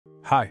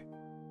Hi.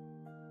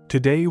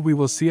 Today we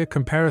will see a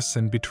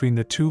comparison between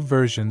the two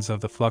versions of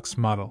the FLUX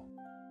model.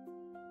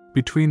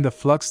 Between the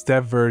FLUX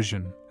Dev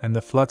version and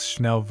the FLUX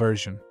SCHNELL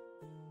version.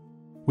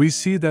 We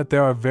see that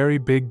there are very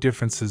big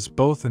differences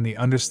both in the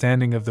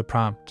understanding of the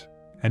prompt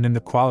and in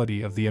the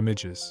quality of the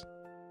images.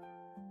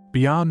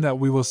 Beyond that,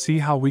 we will see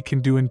how we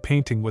can do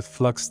INPAINTING with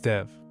FLUX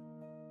Dev.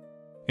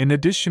 In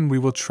addition, we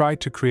will try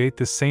to create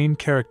the same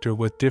character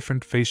with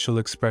different facial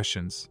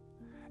expressions,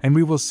 and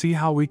we will see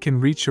how we can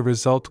reach a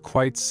result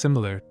quite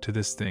similar to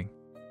this thing.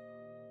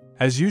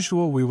 As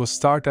usual, we will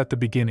start at the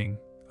beginning,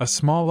 a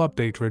small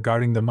update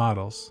regarding the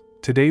models.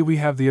 Today we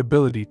have the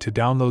ability to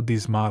download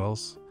these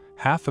models,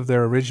 half of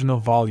their original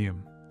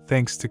volume,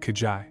 thanks to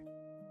Kijai.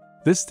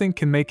 This thing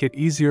can make it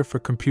easier for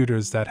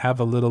computers that have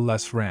a little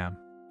less RAM.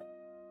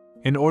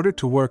 In order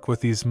to work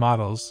with these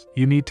models,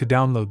 you need to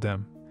download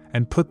them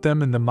and put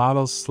them in the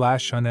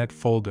models/unet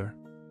folder.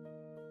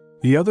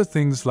 The other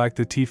things like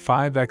the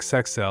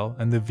T5XXL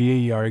and the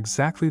VAE are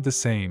exactly the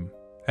same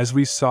as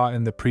we saw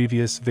in the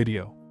previous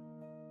video.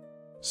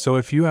 So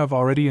if you have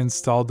already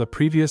installed the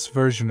previous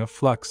version of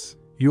FLUX,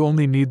 you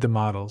only need the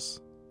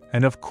models.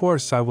 And of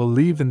course, I will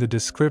leave in the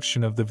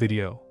description of the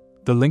video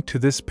the link to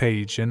this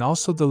page and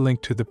also the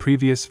link to the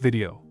previous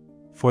video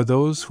for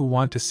those who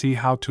want to see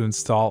how to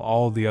install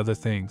all the other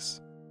things.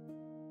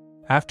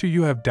 After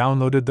you have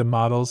downloaded the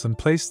models and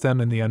placed them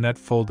in the unet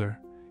folder,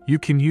 you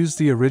can use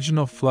the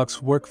original FLUX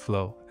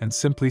workflow and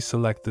simply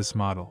select this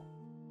model.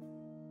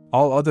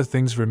 All other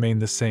things remain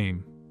the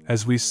same,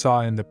 as we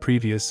saw in the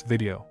previous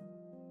video.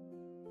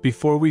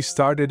 Before we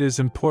start, it is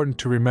important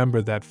to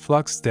remember that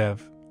FLUX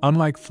Dev,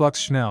 unlike FLUX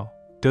SCHNELL,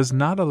 does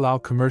not allow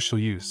commercial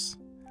use,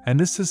 and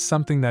this is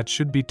something that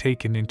should be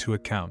taken into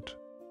account.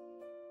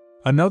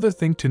 Another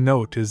thing to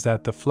note is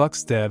that the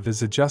FLUX Dev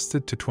is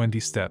adjusted to 20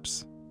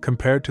 steps,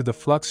 compared to the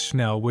FLUX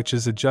SCHNELL, which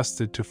is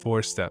adjusted to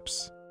 4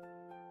 steps.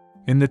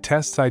 In the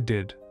tests I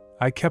did,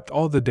 I kept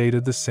all the data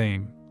the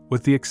same,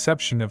 with the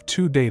exception of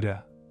 2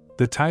 data,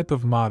 the type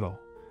of model,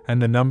 and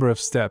the number of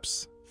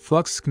steps,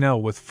 FLUX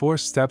SCHNELL with 4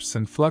 steps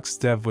and FLUX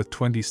Dev with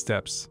 20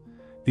 steps.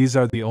 These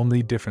are the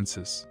only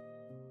differences.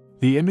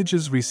 The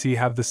images we see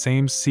have the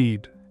same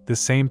seed, the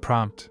same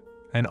prompt,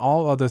 and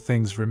all other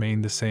things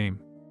remain the same.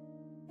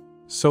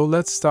 So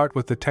let's start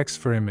with the text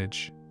for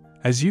image.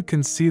 As you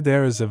can see,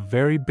 there is a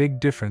very big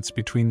difference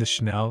between the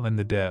SCHNELL and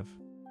the Dev.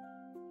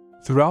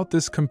 Throughout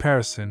this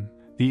comparison,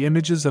 the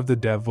images of the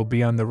Dev will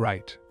be on the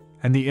right,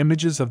 and the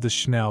images of the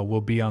SCHNELL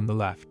will be on the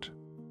left.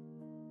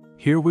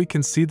 Here we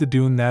can see the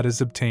dune that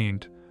is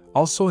obtained.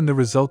 Also in the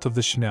result of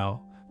the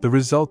SCHNELL, the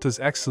result is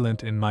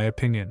excellent in my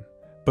opinion,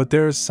 but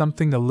there is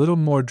something a little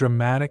more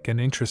dramatic and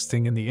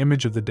interesting in the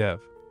image of the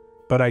Dev,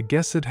 but I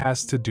guess it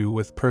has to do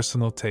with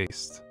personal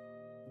taste.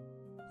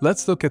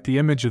 Let's look at the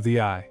image of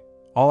the eye.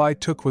 All I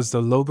took was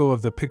the logo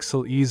of the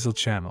Pixel Easel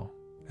channel,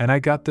 and I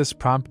got this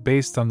prompt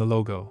based on the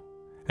logo,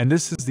 and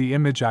this is the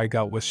image I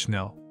got with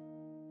SCHNELL.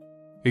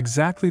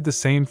 Exactly the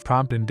same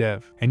prompt in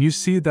Dev, and you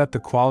see that the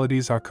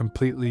qualities are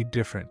completely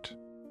different.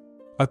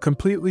 A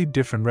completely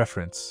different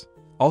reference,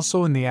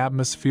 also in the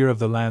atmosphere of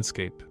the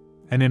landscape,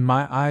 and in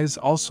my eyes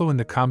also in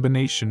the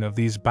combination of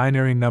these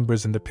binary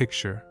numbers in the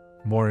picture,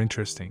 more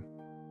interesting.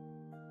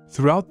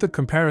 Throughout the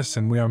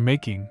comparison we are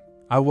making,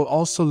 I will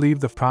also leave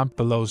the prompt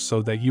below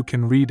so that you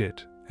can read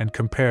it and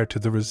compare to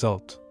the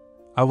result.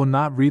 I will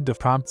not read the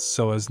prompts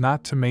so as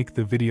not to make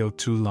the video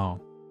too long.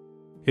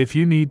 If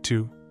you need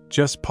to,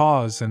 just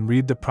pause and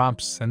read the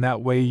prompts, and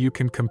that way you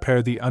can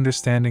compare the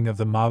understanding of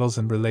the models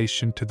in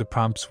relation to the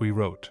prompts we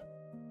wrote.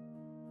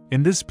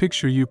 In this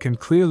picture you can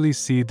clearly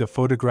see the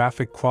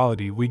photographic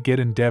quality we get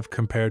in Dev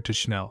compared to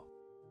SCHNELL.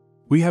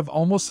 We have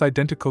almost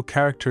identical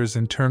characters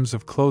in terms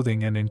of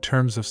clothing and in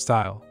terms of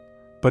style,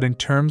 but in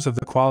terms of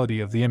the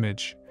quality of the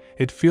image,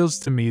 it feels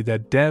to me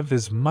that Dev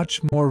is much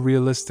more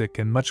realistic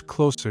and much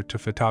closer to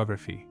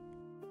photography.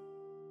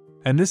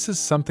 And this is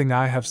something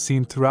I have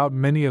seen throughout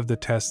many of the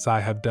tests I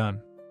have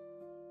done.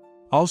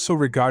 Also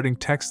regarding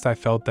text, I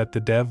felt that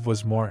the Dev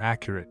was more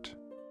accurate.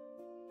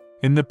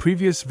 In the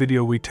previous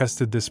video we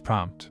tested this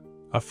prompt,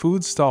 a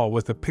food stall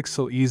with a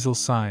Pixel Easel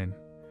sign,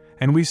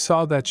 and we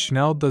saw that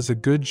SCHNELL does a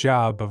good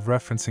job of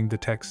referencing the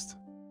text.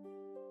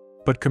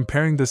 But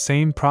comparing the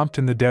same prompt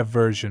in the Dev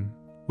version,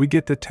 we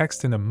get the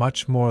text in a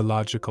much more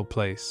logical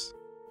place.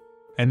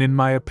 And in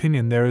my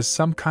opinion there is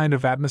some kind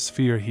of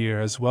atmosphere here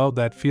as well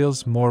that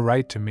feels more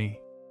right to me.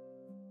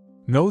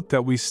 Note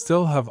that we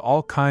still have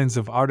all kinds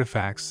of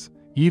artifacts,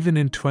 even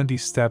in 20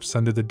 steps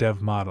under the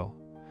Dev model,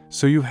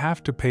 so you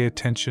have to pay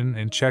attention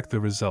and check the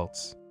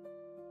results.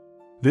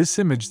 This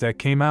image that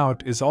came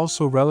out is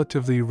also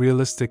relatively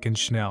realistic in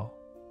SCHNELL,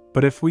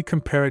 but if we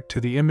compare it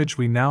to the image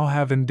we now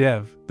have in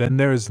Dev, then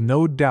there is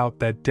no doubt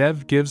that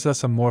Dev gives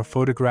us a more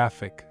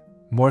photographic,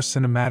 more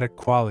cinematic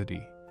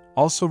quality,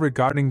 also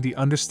regarding the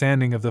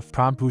understanding of the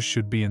prompt who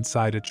should be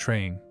inside a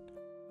train.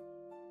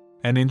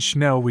 And in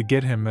SCHNELL we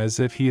get him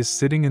as if he is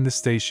sitting in the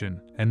station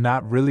and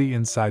not really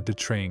inside the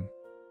train.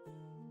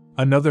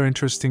 Another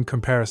interesting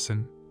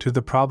comparison to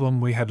the problem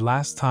we had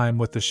last time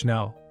with the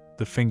SCHNELL,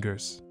 the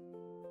fingers.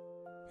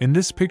 In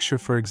this picture,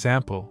 for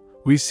example,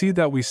 We see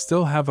that we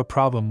still have a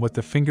problem with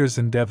the fingers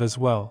in dev as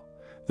well.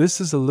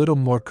 This is a little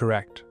more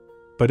correct,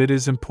 but it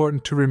is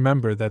important to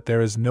remember that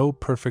there is no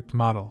perfect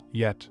model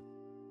yet.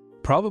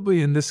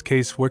 Probably in this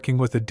case, working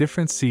with a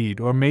different seed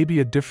or maybe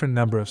a different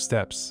number of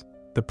steps,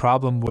 the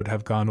problem would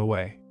have gone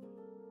away.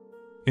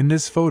 In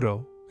this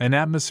photo, an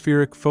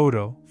atmospheric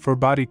photo for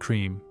body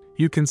cream,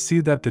 you can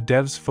see that the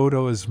dev's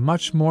photo is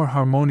much more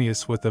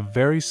harmonious with a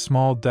very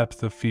small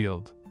depth of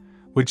field,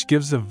 which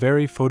gives a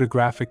very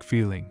photographic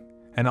feeling,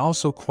 and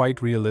also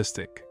quite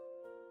realistic.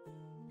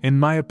 In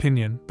my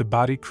opinion, the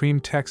body cream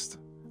text,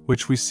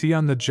 which we see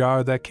on the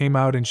jar that came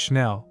out in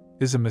SCHNELL,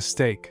 is a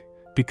mistake,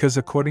 because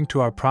according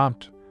to our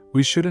prompt,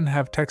 we shouldn't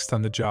have text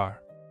on the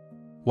jar.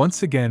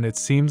 Once again, it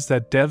seems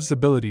that dev's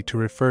ability to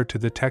refer to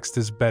the text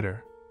is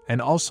better,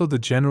 and also the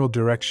general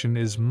direction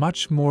is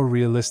much more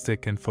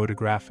realistic and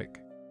photographic.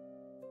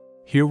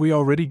 Here we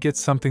already get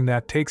something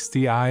that takes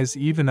the eyes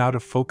even out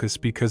of focus,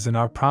 because in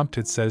our prompt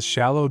it says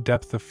shallow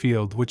depth of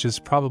field, which is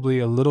probably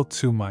a little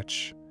too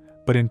much,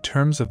 but in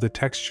terms of the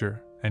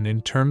texture and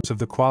in terms of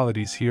the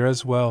qualities here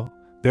as well,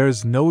 there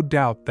is no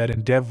doubt that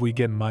in dev we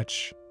get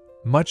much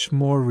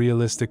more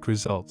realistic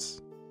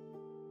results.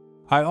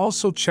 I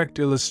also checked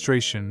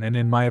illustration, and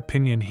in my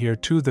opinion here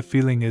too the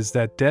feeling is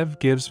that dev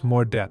gives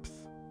more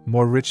depth,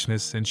 more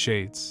richness in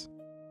shades.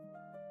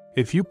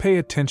 If you pay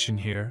attention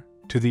here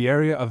to the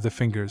area of the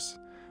fingers,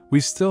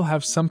 we still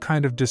have some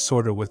kind of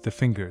disorder with the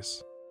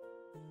fingers.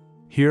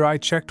 Here I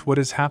checked what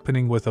is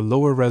happening with a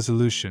lower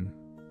resolution.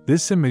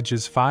 This image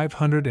is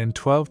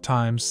 512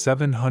 x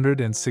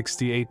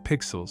 768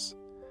 pixels,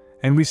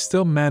 and we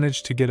still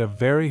managed to get a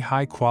very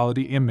high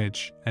quality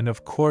image and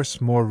of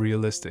course more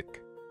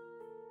realistic.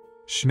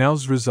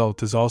 SCHNELL's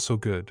result is also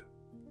good,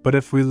 but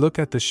if we look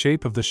at the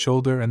shape of the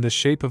shoulder and the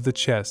shape of the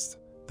chest,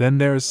 then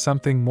there is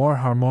something more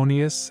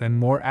harmonious and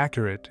more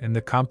accurate in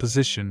the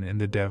composition in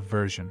the dev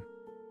version.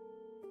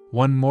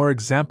 One more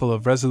example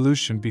of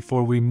resolution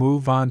before we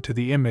move on to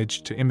the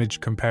image-to-image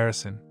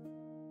comparison.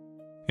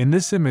 In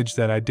this image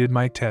that I did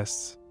my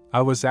tests,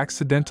 I was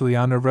accidentally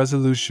on a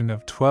resolution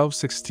of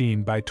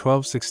 1216 by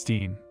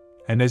 1216,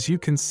 and as you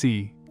can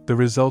see, the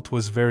result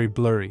was very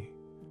blurry.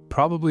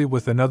 Probably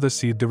with another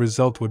seed the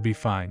result would be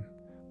fine,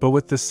 but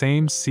with the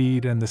same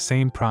seed and the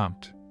same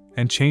prompt,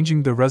 and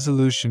changing the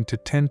resolution to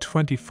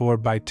 1024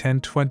 by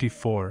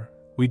 1024,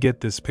 we get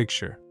this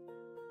picture.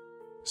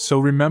 So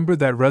remember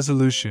that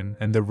resolution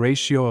and the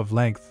ratio of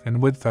length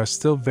and width are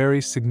still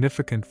very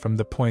significant from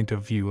the point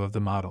of view of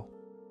the model.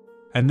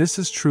 And this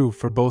is true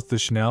for both the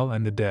SCHNELL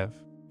and the dev.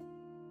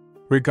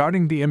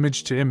 Regarding the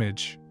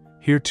image-to-image,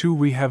 here too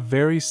we have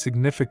very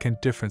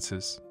significant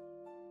differences.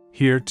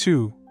 Here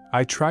too,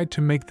 I tried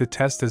to make the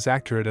test as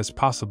accurate as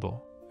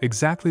possible,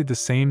 exactly the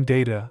same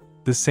data,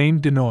 the same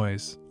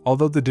denoise,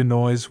 although the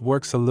denoise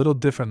works a little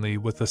differently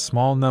with a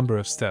small number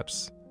of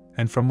steps,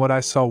 and from what I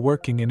saw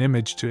working in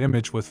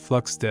image-to-image with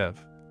FLUX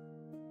dev,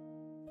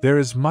 there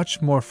is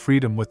much more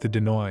freedom with the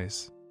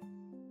denoise.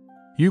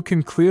 You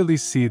can clearly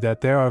see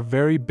that there are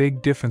very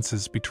big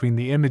differences between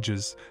the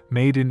images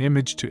made in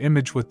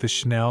image-to-image with the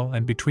SCHNELL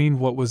and between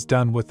what was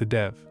done with the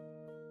dev.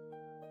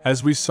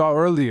 As we saw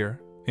earlier,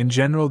 in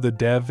general the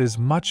dev is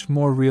much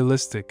more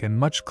realistic and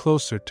much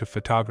closer to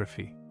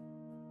photography.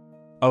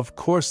 Of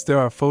course there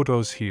are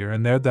photos here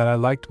and there that I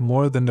liked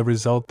more than the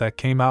result that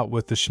came out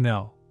with the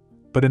SCHNELL,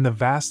 but in the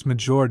vast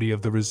majority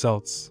of the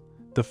results,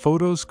 the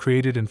photos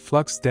created in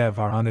FLUX dev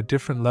are on a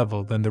different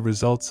level than the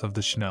results of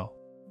the SCHNELL.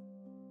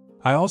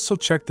 I also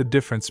checked the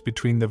difference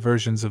between the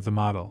versions of the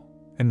model,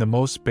 and the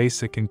most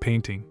basic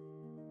INPAINTING.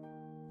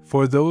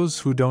 For those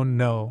who don't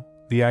know,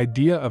 the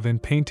idea of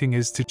INPAINTING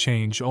is to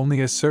change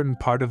only a certain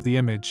part of the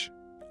image.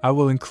 I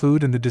will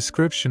include in the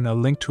description a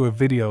link to a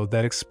video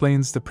that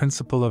explains the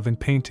principle of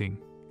INPAINTING,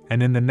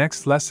 and in the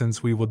next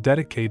lessons we will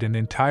dedicate an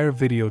entire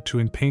video to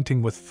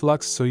INPAINTING with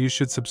FLUX, so you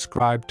should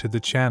subscribe to the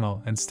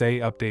channel and stay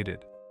updated.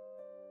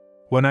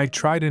 When I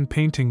tried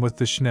INPAINTING with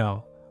the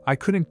SCHNELL, I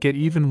couldn't get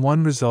even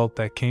one result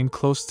that came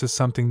close to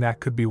something that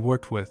could be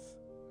worked with,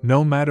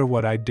 no matter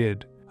what I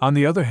did. On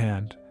the other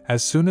hand,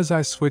 as soon as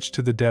I switched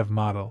to the dev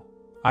model,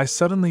 I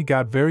suddenly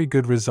got very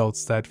good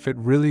results that fit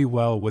really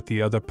well with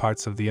the other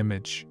parts of the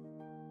image.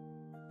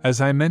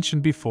 As I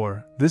mentioned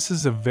before, this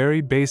is a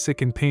very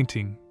basic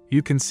INPAINTING.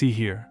 You can see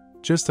here,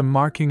 just a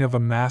marking of a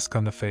mask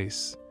on the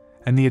face,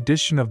 and the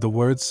addition of the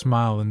word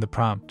smile in the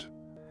prompt,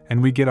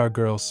 and we get our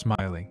girl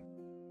smiling.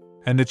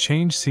 And the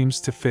change seems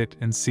to fit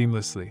in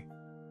seamlessly.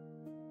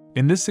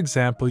 In this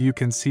example you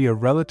can see a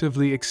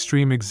relatively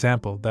extreme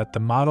example that the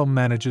model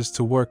manages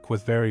to work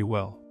with very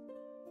well.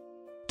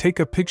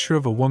 Take a picture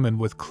of a woman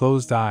with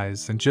closed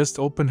eyes and just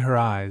open her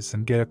eyes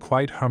and get a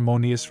quite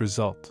harmonious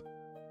result.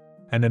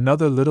 And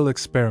another little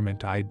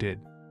experiment I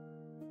did.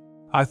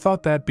 I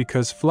thought that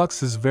because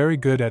FLUX is very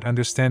good at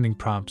understanding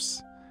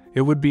prompts,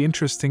 it would be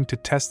interesting to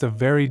test a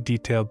very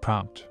detailed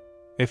prompt,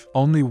 if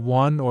only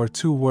 1 or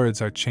 2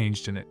 words are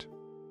changed in it.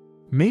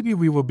 Maybe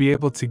we will be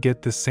able to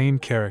get the same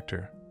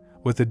character,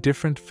 with a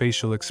different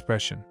facial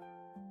expression.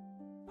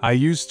 I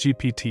used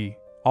GPT.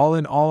 All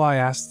in all, I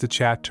asked the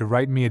chat to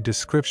write me a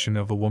description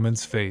of a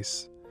woman's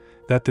face,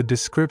 that the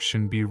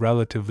description be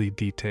relatively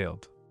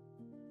detailed.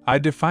 I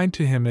defined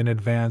to him in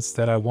advance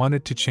that I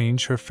wanted to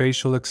change her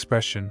facial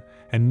expression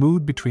and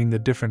mood between the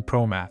different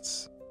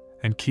promats,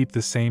 and keep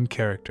the same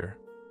character.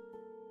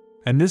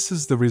 And this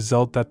is the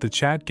result that the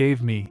chat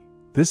gave me.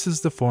 This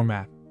is the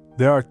format.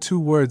 There are 2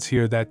 words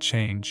here that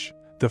change.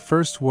 The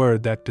first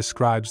word that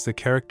describes the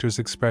character's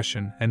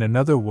expression and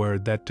another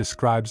word that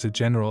describes a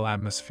general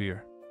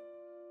atmosphere.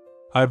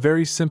 I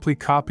very simply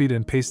copied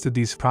and pasted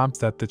these prompts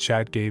that the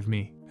chat gave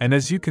me, and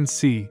as you can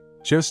see,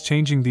 just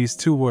changing these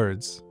 2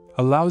 words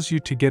allows you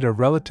to get a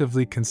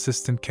relatively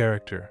consistent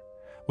character,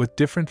 with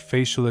different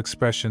facial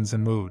expressions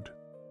and mood.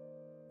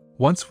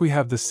 Once we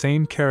have the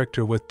same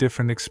character with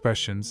different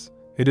expressions,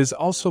 it is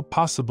also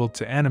possible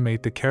to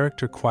animate the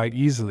character quite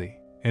easily.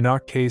 In our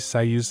case,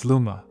 I used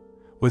Luma,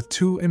 with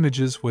 2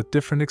 images with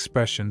different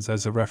expressions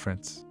as a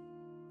reference.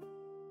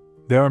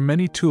 There are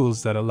many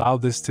tools that allow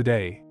this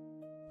today,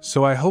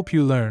 so I hope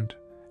you learned,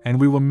 and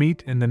we will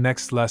meet in the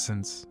next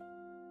lessons.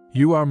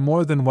 You are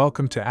more than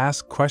welcome to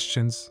ask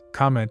questions,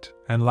 comment,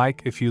 and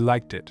like if you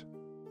liked it.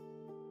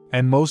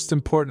 And most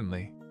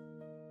importantly,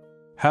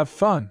 have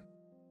fun!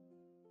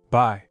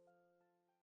 Bye.